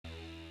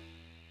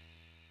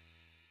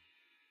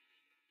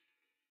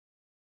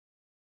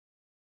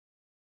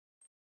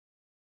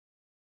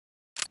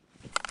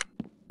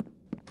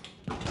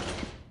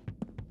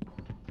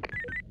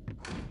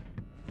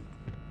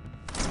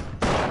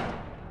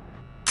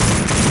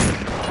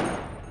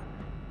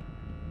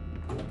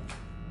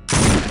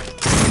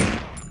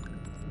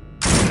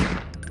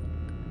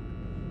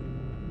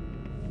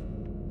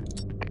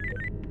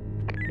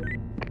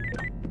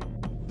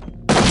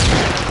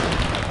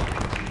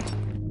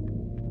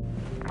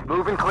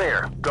Moving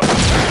clear. Go.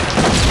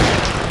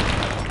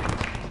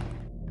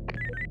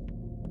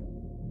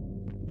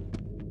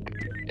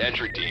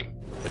 Entry team.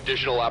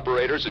 Additional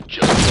operators have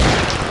just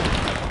arrived.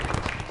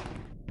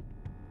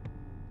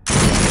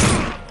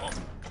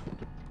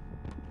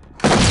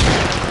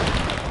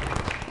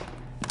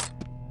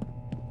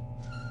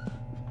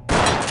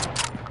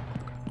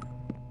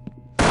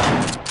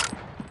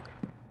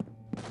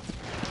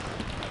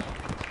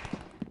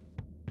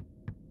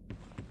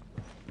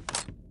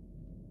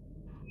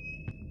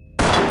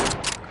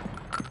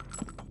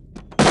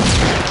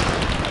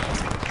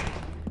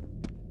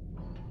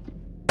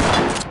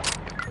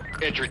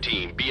 Entry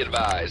team, be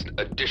advised.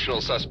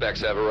 Additional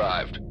suspects have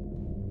arrived.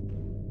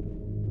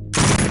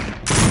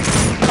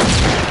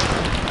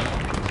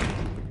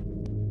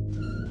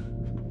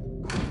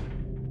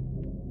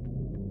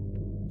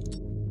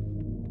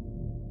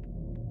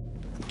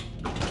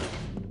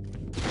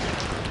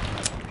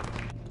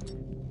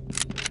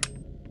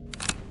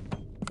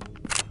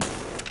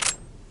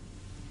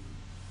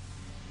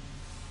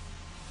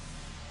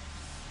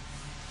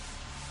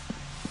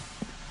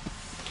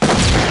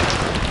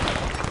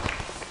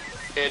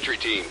 Entry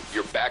team,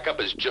 your backup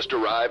has just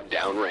arrived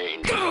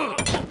downrange.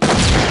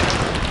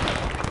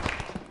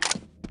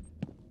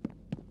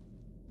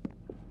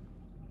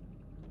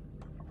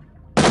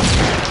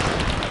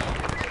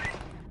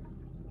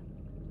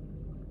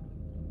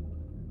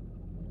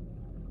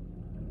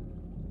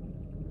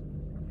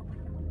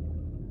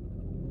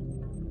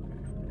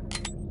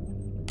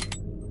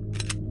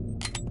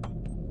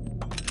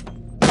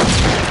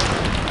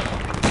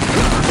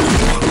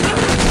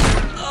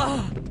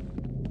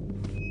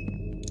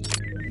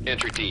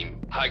 Entry team,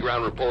 high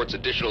ground reports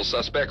additional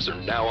suspects are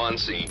now on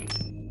scene.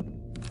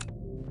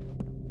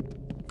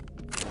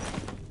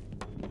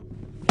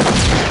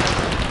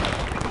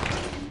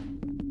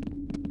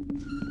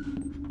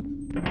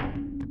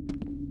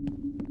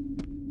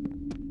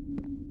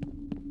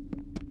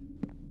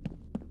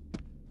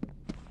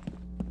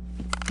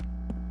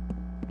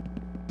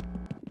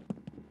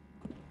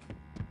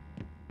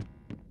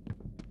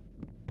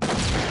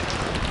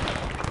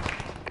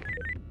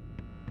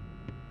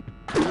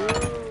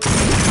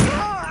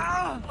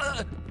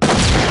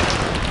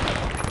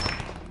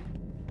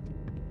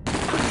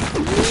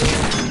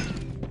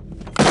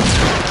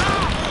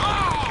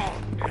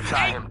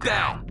 Tie him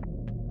down.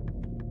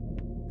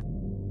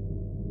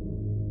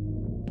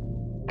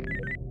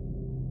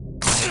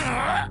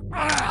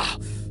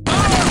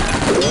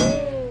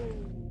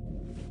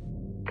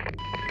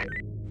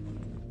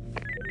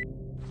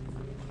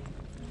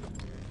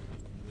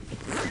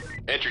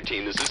 Entry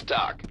team, this is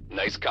Doc.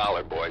 Nice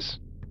collar, boys.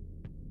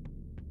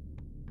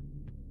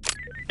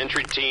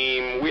 Entry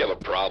team, we have a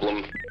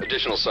problem.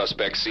 Additional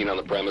suspects seen on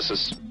the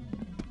premises.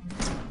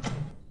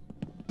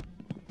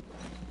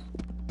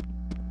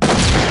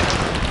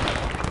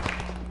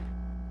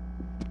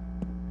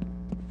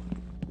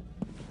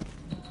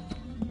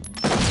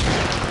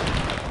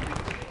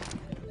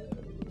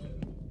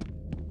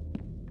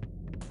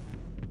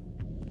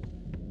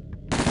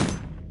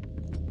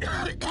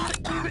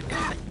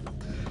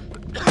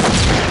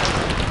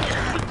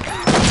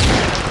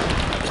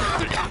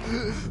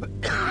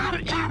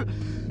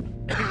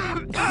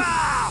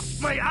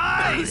 My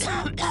eyes!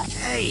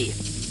 Hey!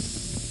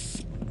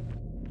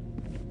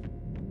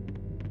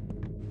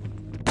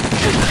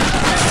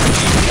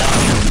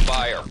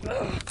 Fire.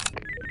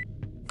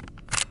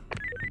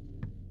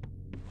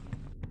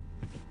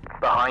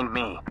 Behind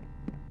me.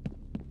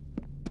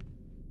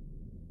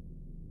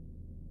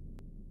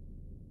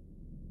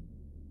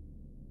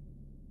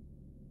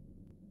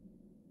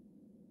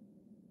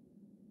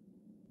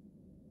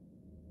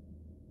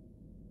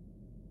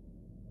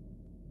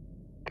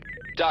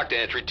 Doc to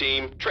entry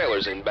team,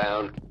 trailers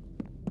inbound.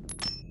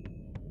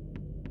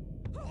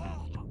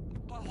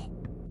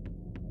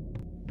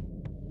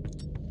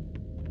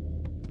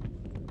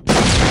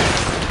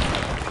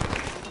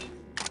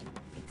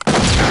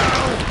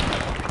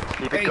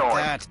 Keep it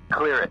going.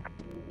 Clear it.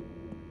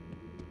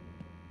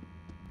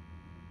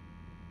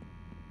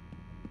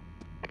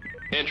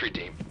 Entry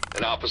team,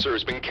 an officer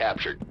has been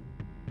captured.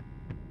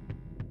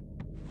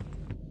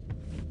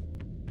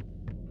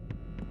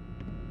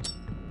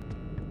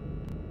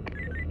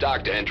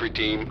 Doc to entry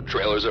team,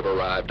 trailers have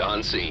arrived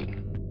on scene.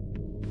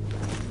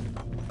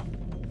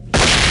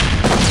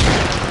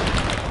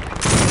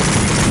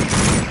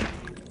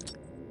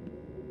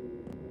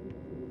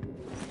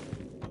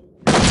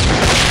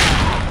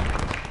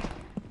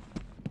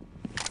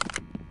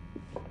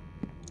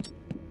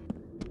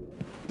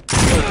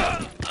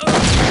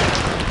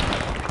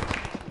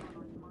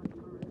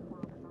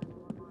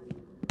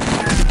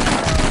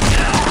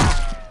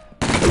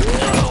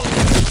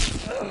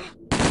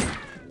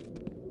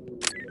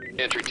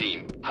 Entry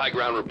team, high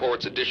ground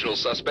reports additional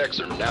suspects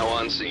are now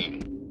on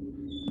scene.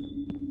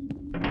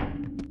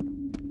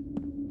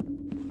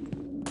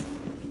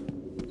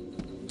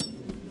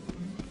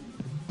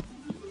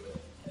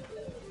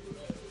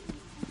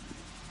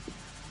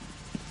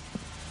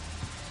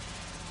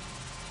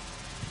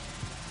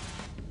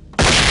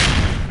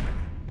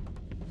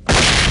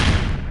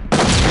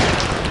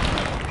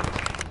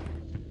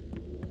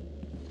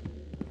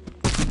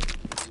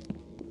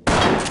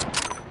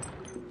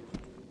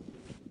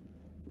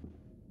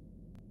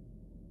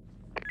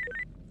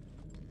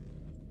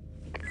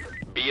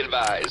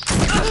 advised,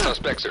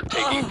 suspects are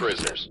taking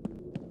prisoners.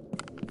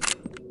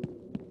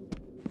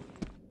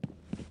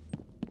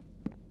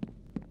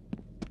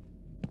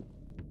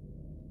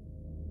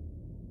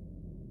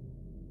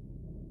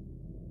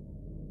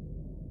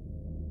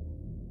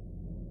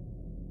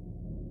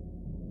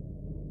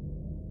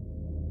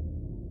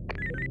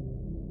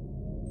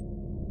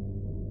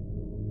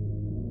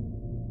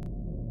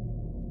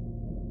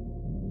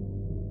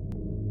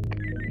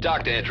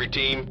 Dock to entry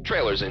team,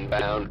 trailers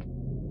inbound.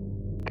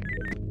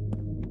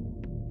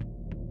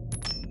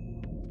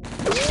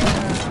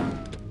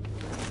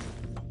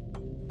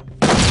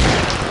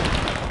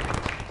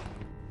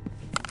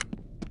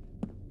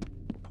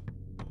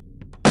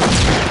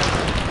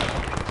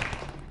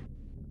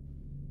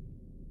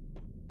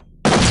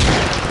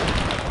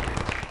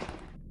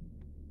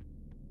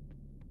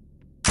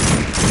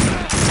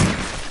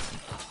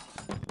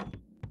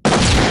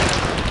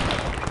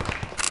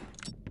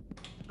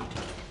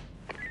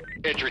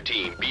 Entry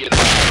team, be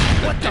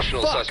advised.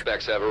 Additional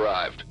suspects have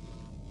arrived.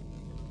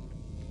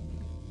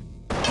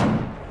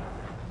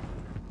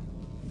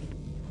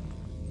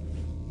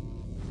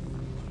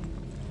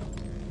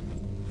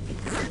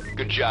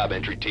 Good job,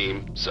 entry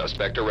team.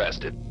 Suspect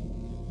arrested.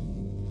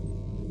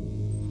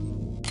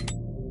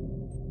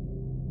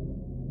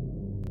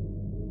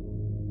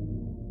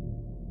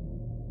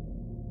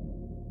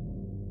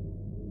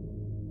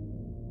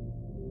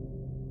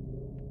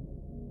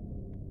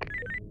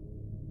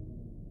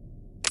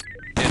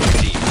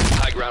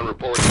 Ground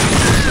reports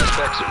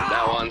suspects are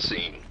now on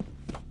scene.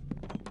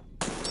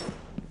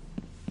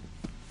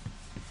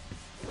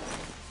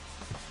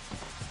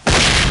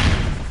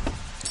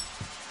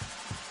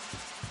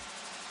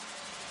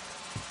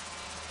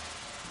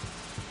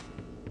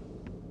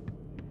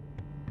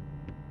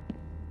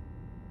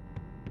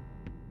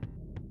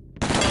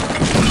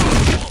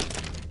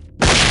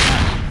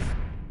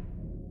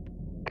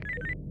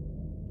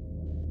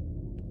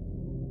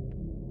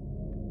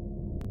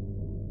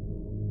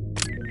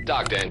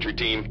 Dock to entry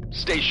team.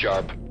 Stay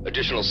sharp.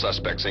 Additional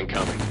suspects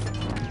incoming.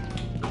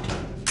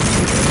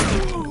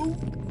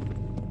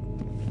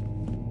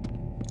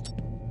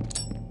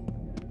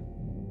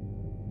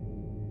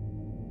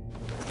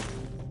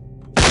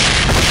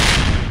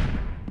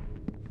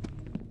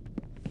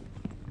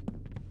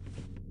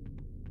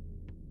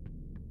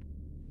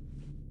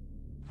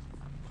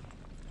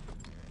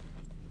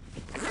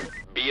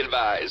 Be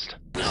advised.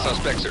 The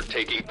suspects are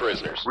taking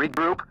prisoners.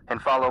 Regroup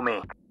and follow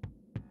me.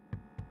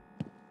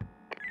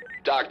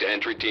 Dock to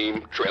entry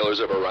team.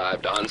 Trailers have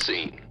arrived on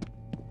scene.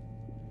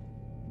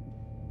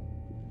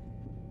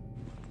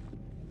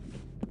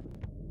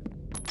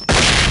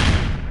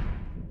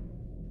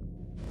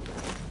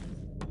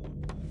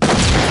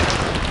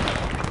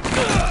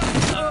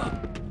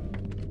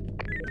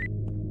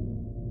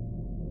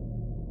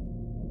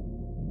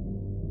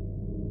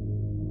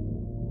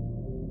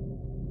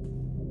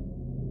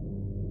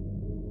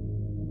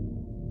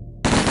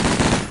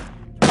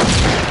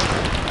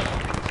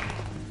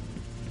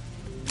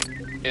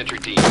 Entry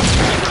team.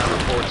 Ground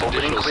reports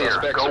additional clear.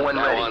 suspects Go are when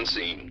now ready. on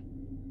scene.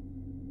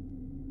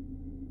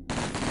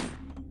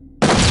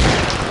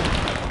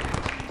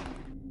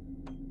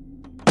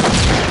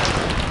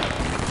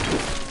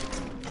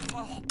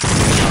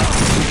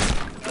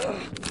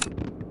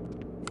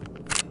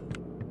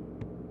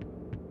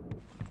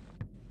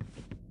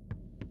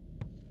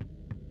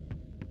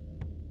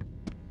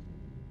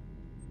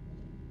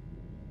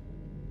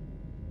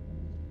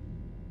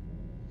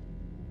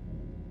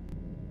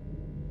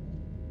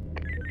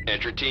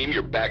 Entry team,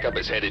 your backup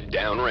is headed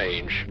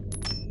downrange.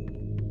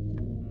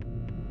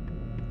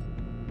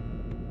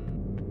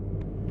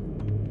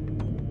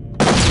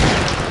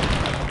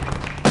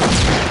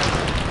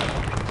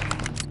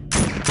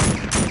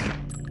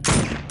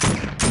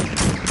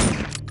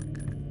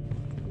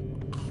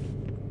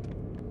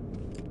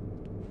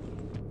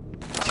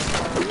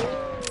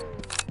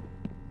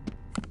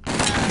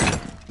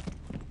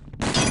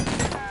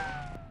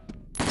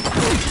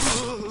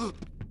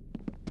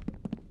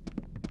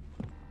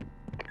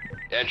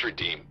 Entry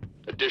team,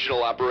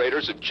 additional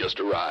operators have just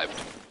arrived.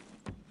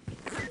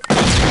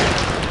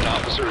 An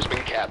officer has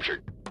been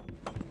captured.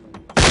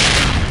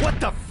 What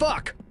the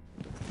fuck?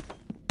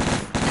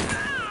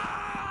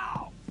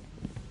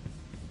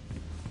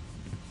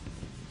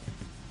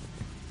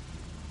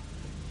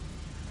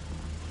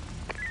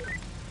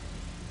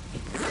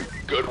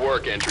 Good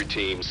work, entry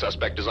team.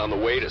 Suspect is on the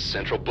way to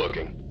central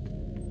booking.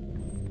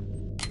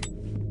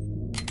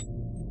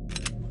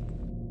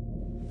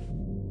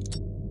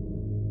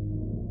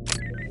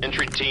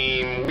 Entry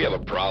team, we have a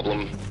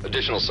problem.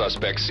 Additional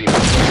suspects seen on the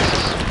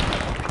premises.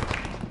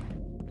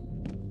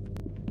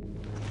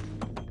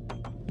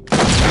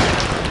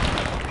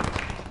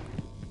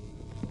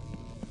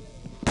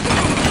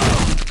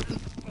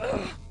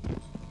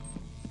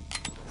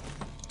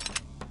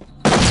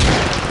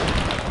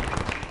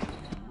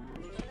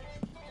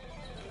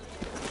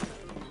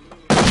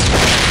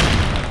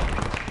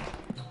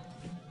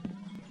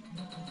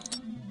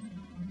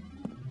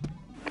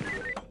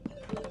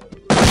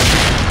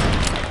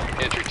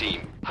 Entry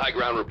team, high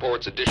ground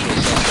reports additional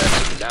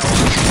suspects are now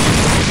on scene.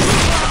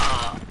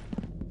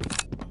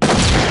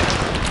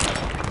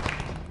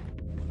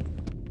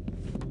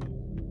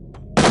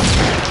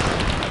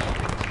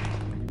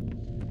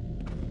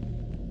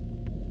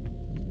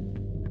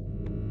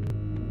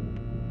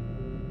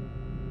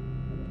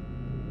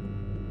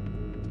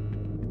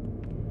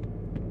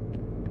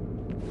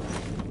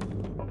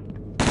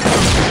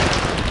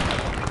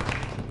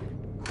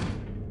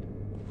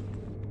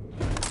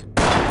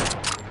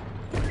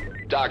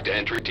 Dock to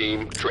entry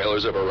team.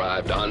 Trailers have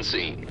arrived on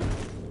scene.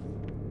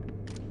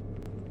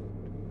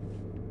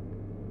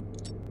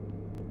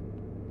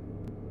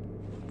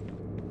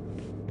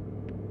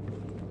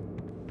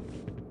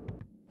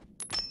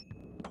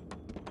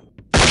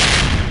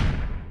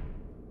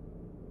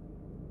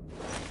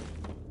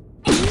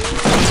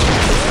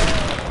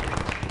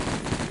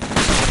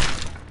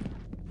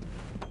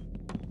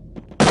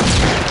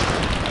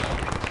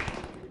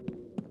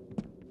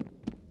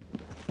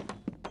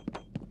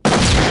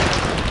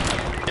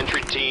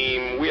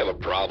 Team, we have a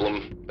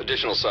problem.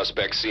 Additional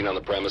suspects seen on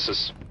the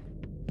premises.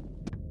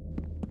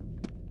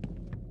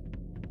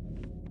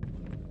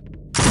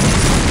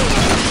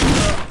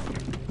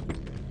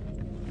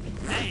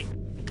 Hey.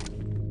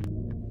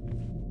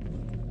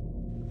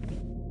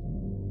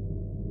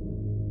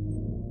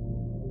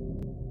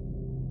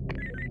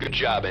 Good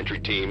job,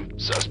 entry team.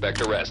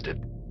 Suspect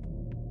arrested.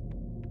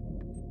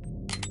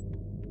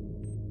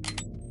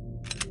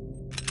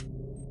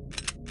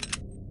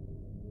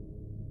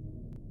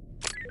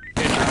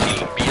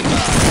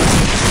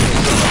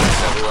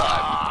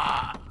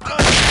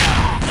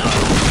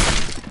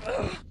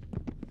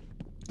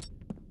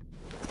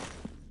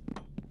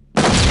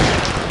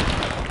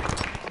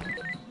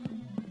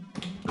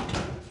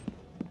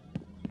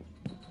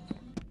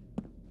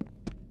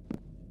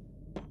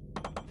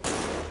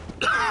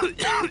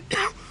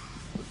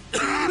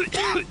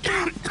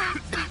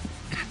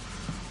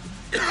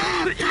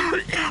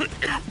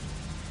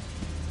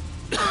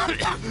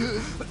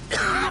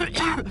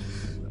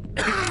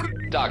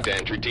 Dock to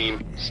entry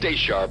team. Stay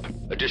sharp.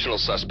 Additional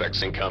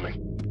suspects incoming.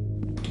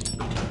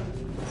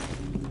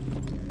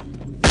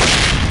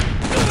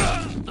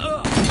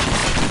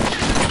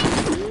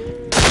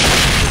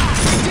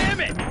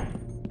 Damn it!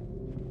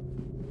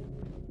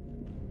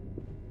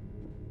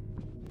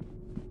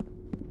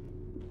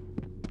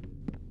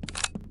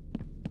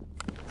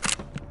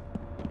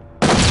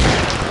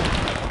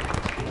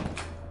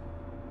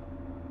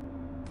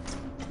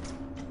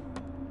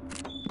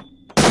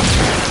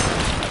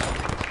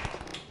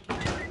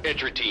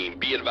 Entry team,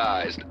 be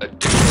advised.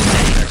 Additional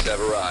suspects have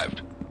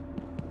arrived.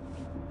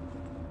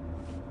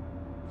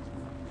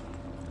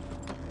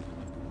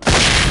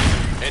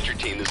 Entry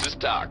team, this is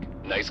Doc.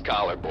 Nice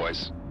collar,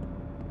 boys.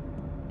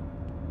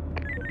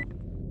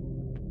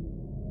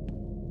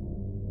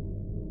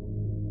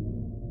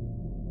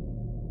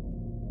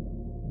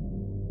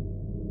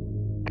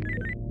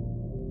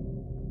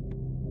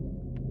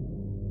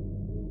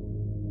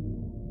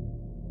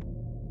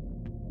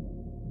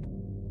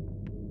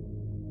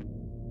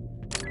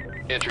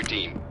 Entry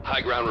team, high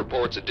ground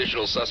reports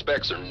additional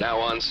suspects are now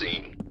on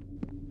scene.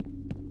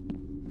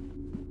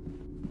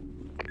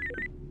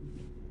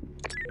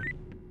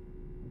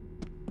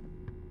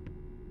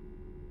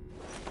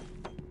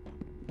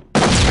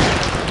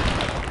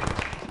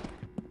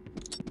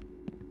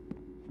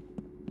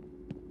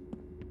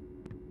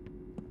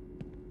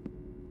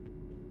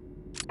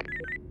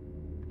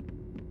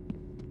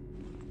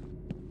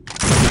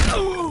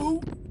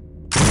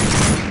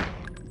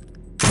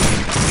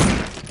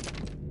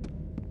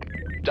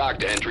 Dock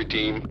to entry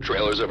team.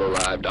 Trailers have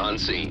arrived on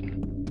scene.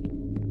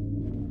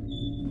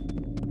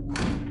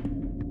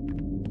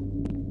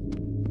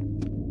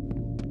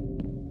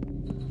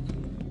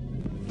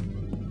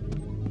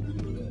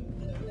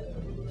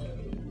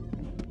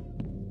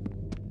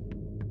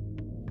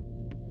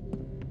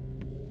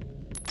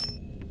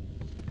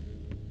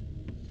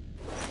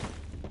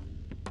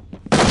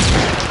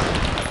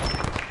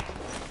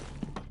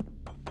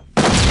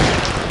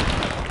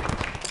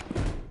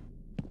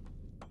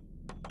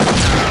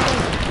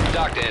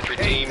 Dock to entry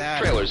team.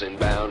 Trailers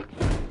inbound.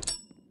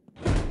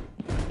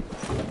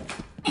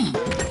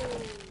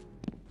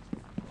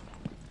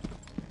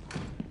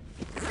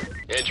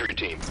 Entry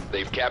team.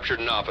 They've captured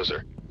an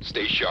officer.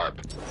 Stay sharp.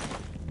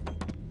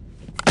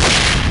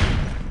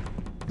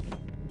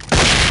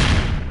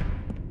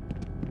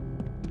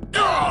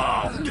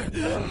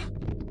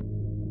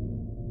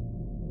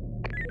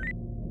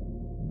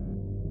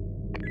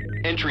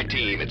 Entry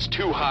team, it's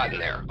too hot in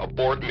there.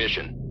 Abort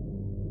mission.